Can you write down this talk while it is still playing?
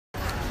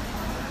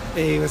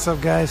Hey, what's up,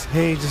 guys?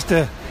 Hey, just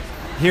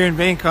here in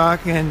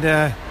Bangkok, and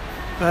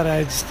thought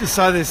I just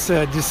saw this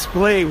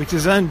display, which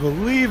is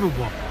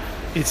unbelievable.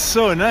 It's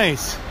so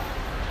nice.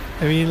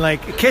 I mean,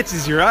 like, it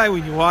catches your eye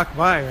when you walk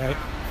by, right?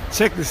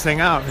 Check this thing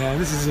out, man.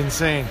 This is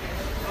insane.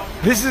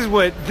 This is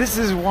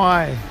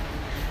why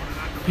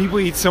people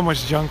eat so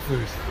much junk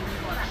food.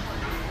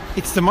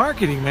 It's the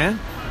marketing, man.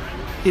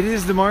 It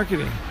is the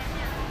marketing.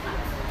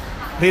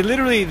 They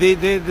literally,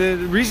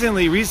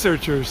 recently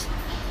researchers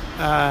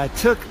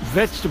took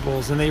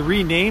vegetables and they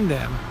renamed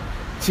them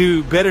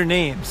to better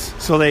names.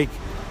 So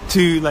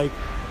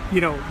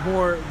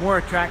more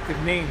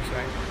attractive names,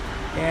 right?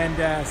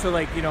 And so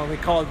they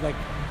call it like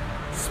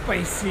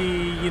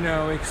spicy,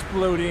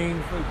 exploding,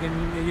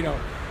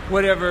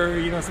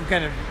 whatever, some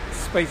kind of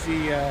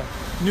spicy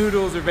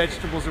noodles or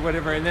vegetables or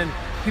whatever. And then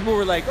people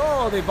were like,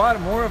 oh, they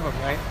bought more of them,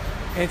 right?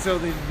 And so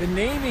the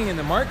naming and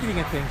the marketing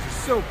of things is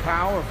so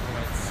powerful.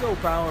 It's so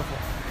powerful.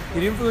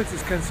 It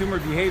influences consumer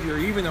behavior,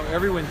 even though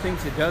everyone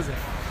thinks it doesn't.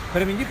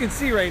 But I mean, you can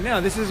see right now,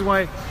 this is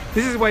why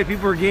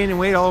people are gaining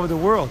weight all over the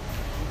world.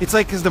 It's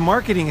like because the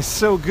marketing is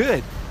so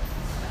good.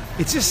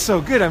 It's just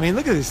so good. I mean,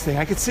 look at this thing.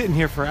 I could sit in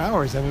here for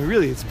hours. I mean,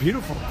 really, it's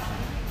beautiful.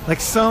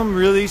 Like some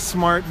really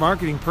smart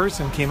marketing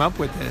person came up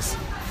with this.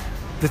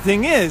 The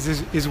thing is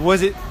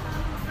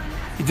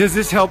does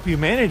this help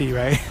humanity,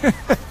 right? It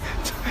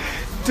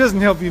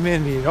doesn't help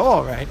humanity at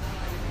all, right?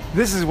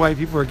 This is why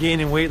people are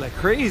gaining weight like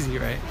crazy,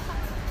 right?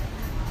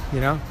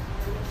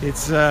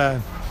 It's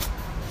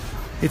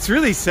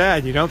really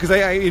sad, because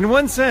I in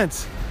one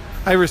sense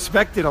I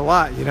respect it a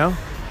lot,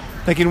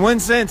 like in one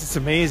sense it's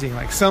amazing.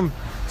 Like some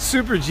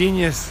super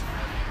genius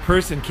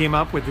person came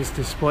up with this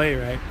display,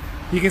 right?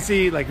 You can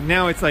see, like,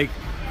 now it's like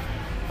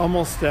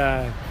almost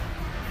 10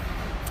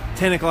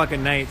 o'clock at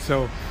night,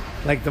 so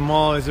like the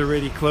mall is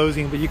already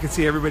closing, but you can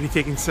see everybody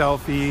taking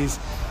selfies,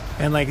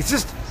 and like it's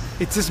just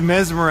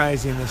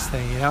mesmerizing, this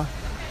thing,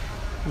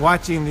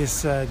 watching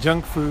this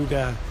junk food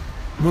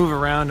move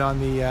around on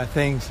the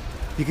things.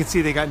 You can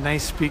see they got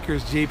nice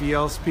speakers,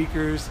 JBL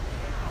speakers,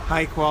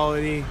 high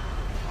quality,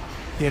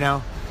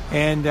 and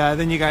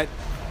then you got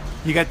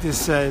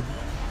this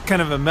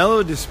kind of a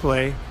mellow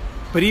display,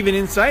 but even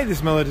inside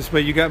this mellow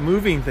display you got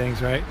moving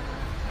things, right?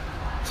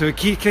 So it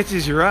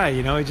catches your eye,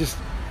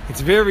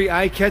 it's very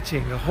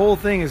eye-catching. The whole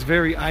thing is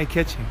very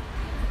eye-catching,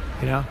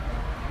 and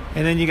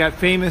then you got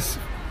famous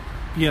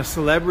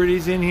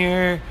celebrities in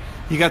here.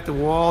 You got the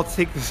wall to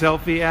take the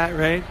selfie at,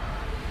 right?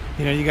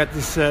 You got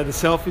this the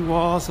selfie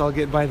wall, so I'll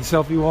get by the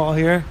selfie wall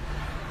here.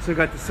 So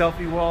got the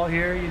selfie wall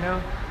here,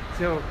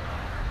 So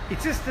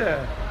it's just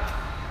I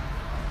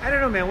don't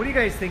know, man. What do you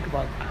guys think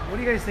about that? What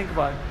do you guys think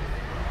about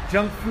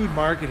junk food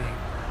marketing?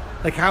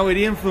 Like how it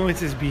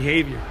influences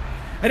behavior?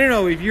 I don't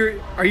know,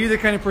 are you the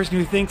kind of person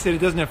who thinks that it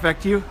doesn't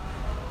affect you?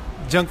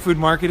 Junk food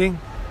marketing?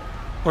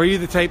 Or are you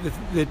the type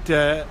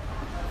that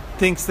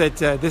thinks that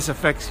this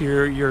affects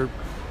your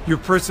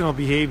personal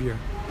behavior?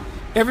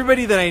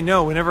 Everybody that I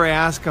know, whenever I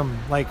ask them,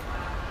 like,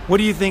 what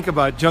do you think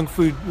about junk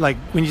food? Like,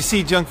 when you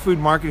see junk food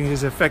marketing,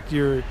 does it affect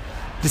your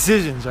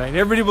decisions, right?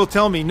 Everybody will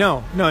tell me,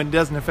 no, it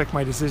doesn't affect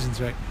my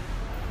decisions, right?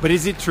 But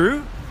is it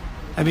true?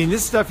 I mean,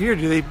 this stuff here,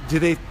 do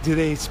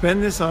they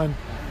spend this on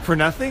for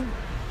nothing,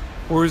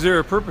 or is there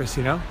a purpose?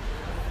 The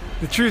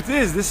truth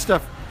is, this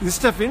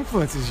stuff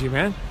influences you,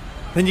 man.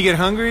 Then you get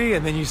hungry,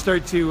 and then you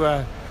start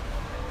to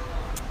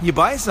you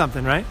buy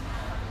something, right?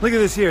 Look at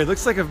this here. It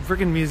looks like a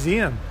freaking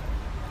museum.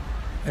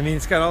 I mean,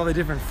 it's got all the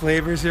different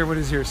flavors here. What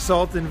is here?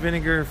 Salt and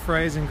vinegar,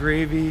 fries and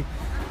gravy,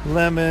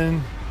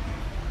 lemon,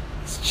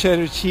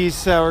 cheddar cheese,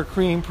 sour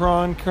cream,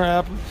 prawn,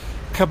 crab,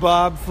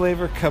 kebab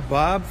flavor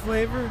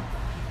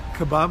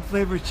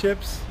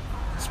chips,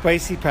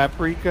 spicy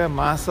paprika,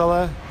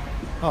 masala.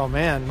 Oh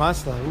man,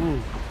 masala. Ooh,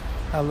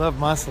 I love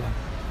masala.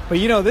 But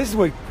this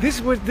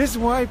is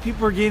why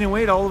people are gaining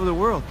weight all over the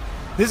world.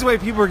 This is why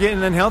people are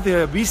getting unhealthy.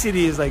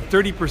 Obesity is like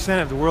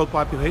 30% of the world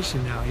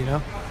population now,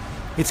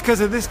 It's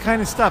because of this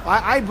kind of stuff.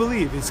 I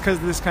believe it's because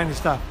of this kind of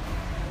stuff.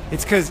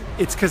 It's because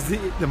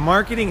the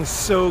marketing is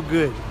so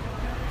good.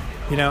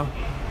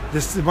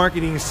 The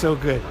marketing is so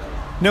good.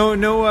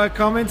 No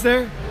comments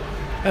there?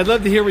 I'd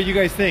love to hear what you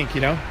guys think,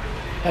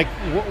 Like,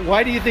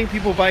 why do you think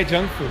people buy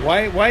junk food?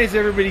 Why is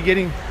everybody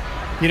getting,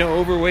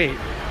 overweight?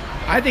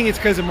 I think it's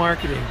because of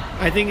marketing.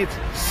 I think it's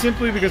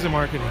simply because of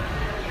marketing.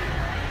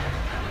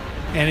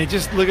 And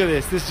look at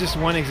this. This is just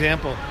one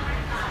example.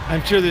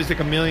 I'm sure there's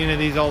like a million of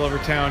these all over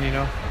town,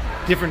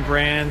 different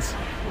brands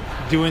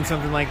doing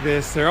something like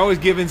this. They're always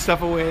giving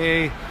stuff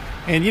away.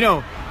 And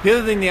the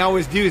other thing they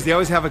always do is they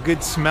always have a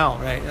good smell,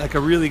 right? Like a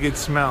really good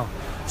smell.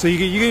 So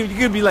you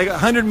could be like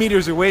 100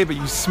 meters away, but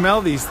you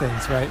smell these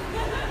things, right?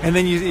 And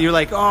then you're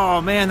like,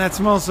 oh man, that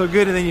smells so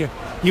good. And then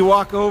you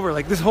walk over.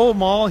 Like this whole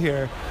mall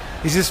here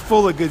is just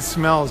full of good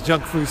smells,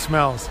 junk food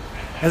smells.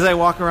 As I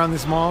walk around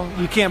this mall,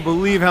 you can't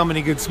believe how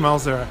many good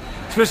smells there are.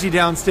 Especially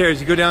downstairs.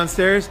 You go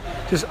downstairs,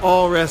 just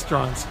all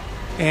restaurants.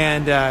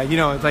 And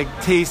it's like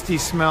tasty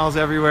smells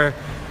everywhere.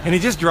 And it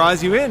just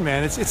draws you in,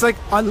 man. It's like,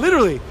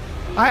 literally,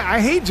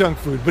 I hate junk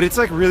food, but it's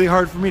like really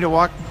hard for me to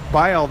walk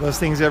buy all those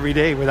things every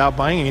day without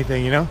buying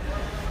anything, you know?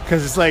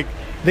 Because it's like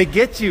they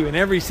get you in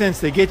every sense.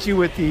 They get you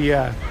with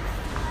the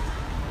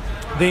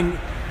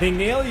they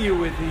nail you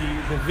with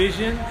the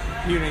vision.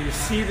 You know, you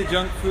see the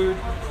junk food.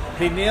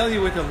 They nail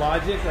you with the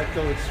logic, like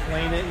they'll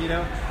explain it, you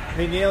know.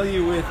 They nail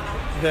you with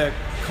the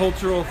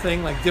cultural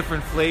thing, like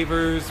different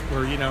flavors,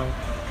 or, you know,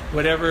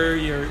 whatever,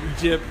 your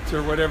Egypt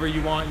or whatever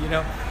you want, you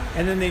know.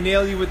 And then they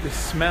nail you with the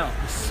smell.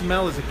 The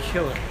smell is a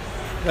killer.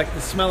 Like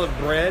the smell of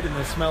bread and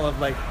the smell of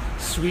like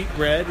sweet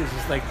bread is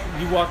just like,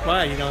 you walk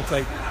by, you know, it's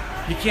like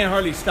you can't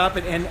hardly stop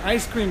it. And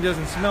ice cream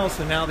doesn't smell,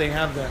 so now they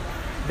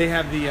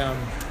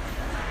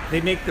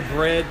make the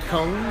bread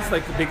cones,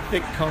 like the big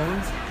thick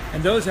cones,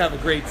 and those have a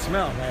great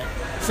smell, right?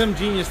 Some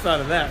genius thought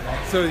of that,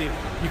 right? So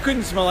you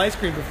couldn't smell ice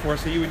cream before,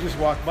 so you would just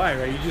walk by,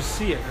 right? You just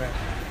see it, right?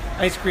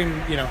 Ice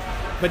cream, you know.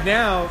 But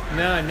now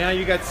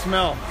you got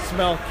smell.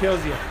 Smell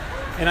kills you.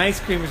 And ice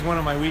cream is one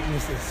of my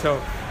weaknesses.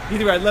 So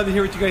either way, I'd love to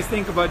hear what you guys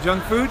think about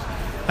junk food.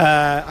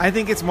 I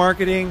think it's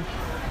marketing,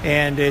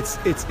 and it's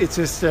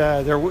just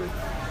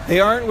they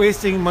aren't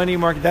wasting money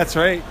marketing. That's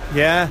right.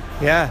 Yeah.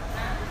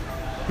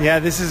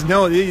 This is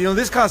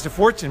this costs a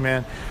fortune,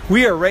 man.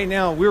 We're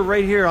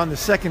right here on the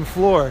second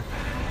floor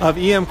of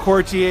E.M.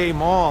 Courtier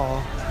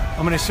Mall.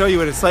 I'm going to show you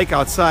what it's like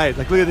outside.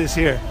 Like, look at this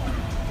here.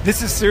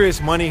 This is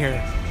serious money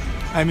here.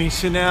 I mean,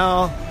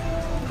 Chanel.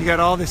 You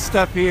got all this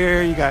stuff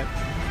here. You got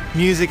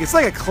music. It's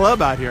like a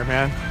club out here,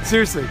 man.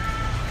 Seriously.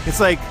 It's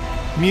like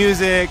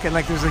music, and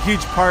like there's a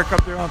huge park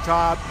up there on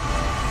top.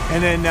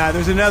 And then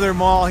there's another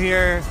mall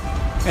here.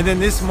 And then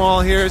this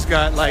mall here has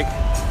got like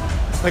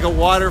a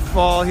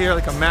waterfall here,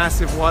 like a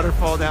massive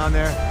waterfall down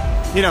there.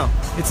 You know,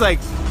 it's like,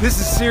 this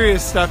is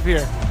serious stuff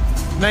here.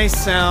 Nice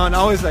sound,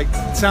 always like,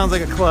 it sounds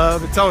like a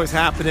club. It's always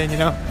happening, you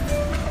know.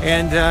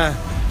 And,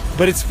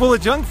 but it's full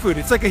of junk food.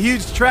 It's like a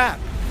huge trap,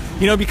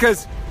 you know,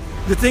 because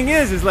the thing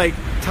is like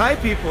Thai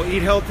people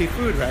eat healthy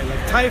food, right?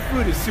 Like Thai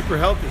food is super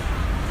healthy.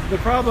 The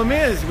problem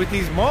is with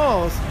these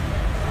malls,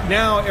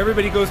 now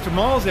everybody goes to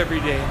malls every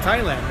day in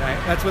Thailand,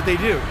 right? That's what they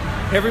do.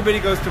 Everybody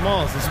goes to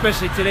malls,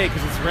 especially today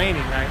because it's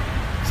raining, right?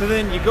 So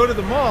then you go to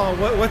the mall.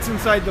 What's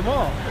inside the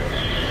mall?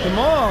 The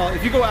mall,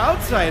 if you go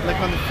outside, like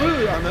on the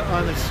food,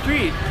 on the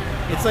street,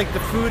 it's like the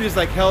food is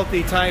like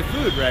healthy Thai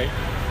food, right?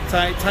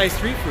 Thai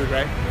street food,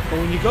 right? But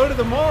when you go to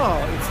the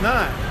mall, it's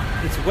not.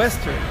 It's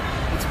Western.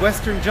 It's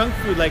Western junk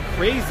food like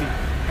crazy.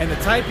 And the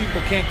Thai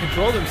people can't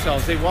control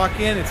themselves. They walk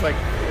in, it's like,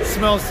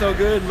 smells so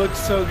good, looks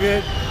so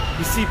good.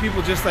 You see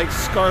people just like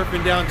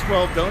scarfing down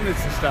 12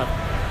 donuts and stuff.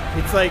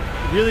 It's like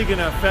really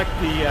gonna affect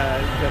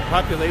the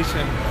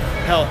population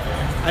health.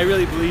 I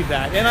really believe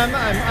that. And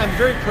I'm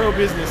very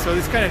pro-business, so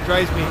this kind of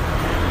drives me,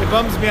 it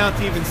bums me out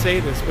to even say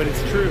this, but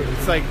it's true.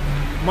 It's like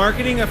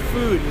marketing of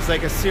food is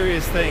like a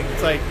serious thing.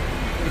 It's like,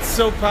 it's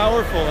so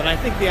powerful, and I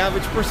think the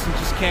average person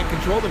just can't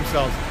control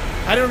themselves.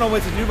 I don't know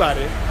what to do about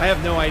it. I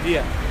have no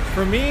idea.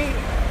 For me,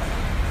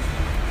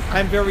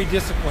 I'm very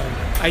disciplined.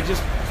 I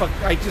just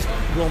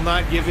will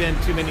not give in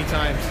too many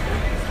times.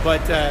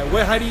 But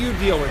how do you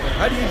deal with it?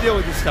 How do you deal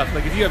with this stuff?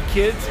 Like if you have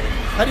kids,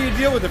 how do you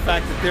deal with the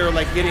fact that they're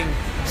like getting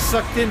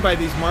sucked in by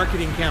these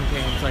marketing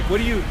campaigns? Like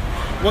what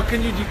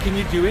can you do? Can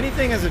you do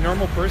anything as a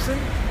normal person?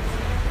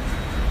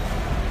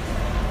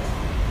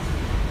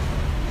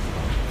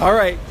 All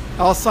right,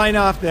 I'll sign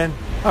off then.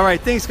 All right,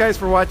 thanks guys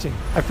for watching.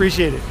 I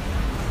appreciate it.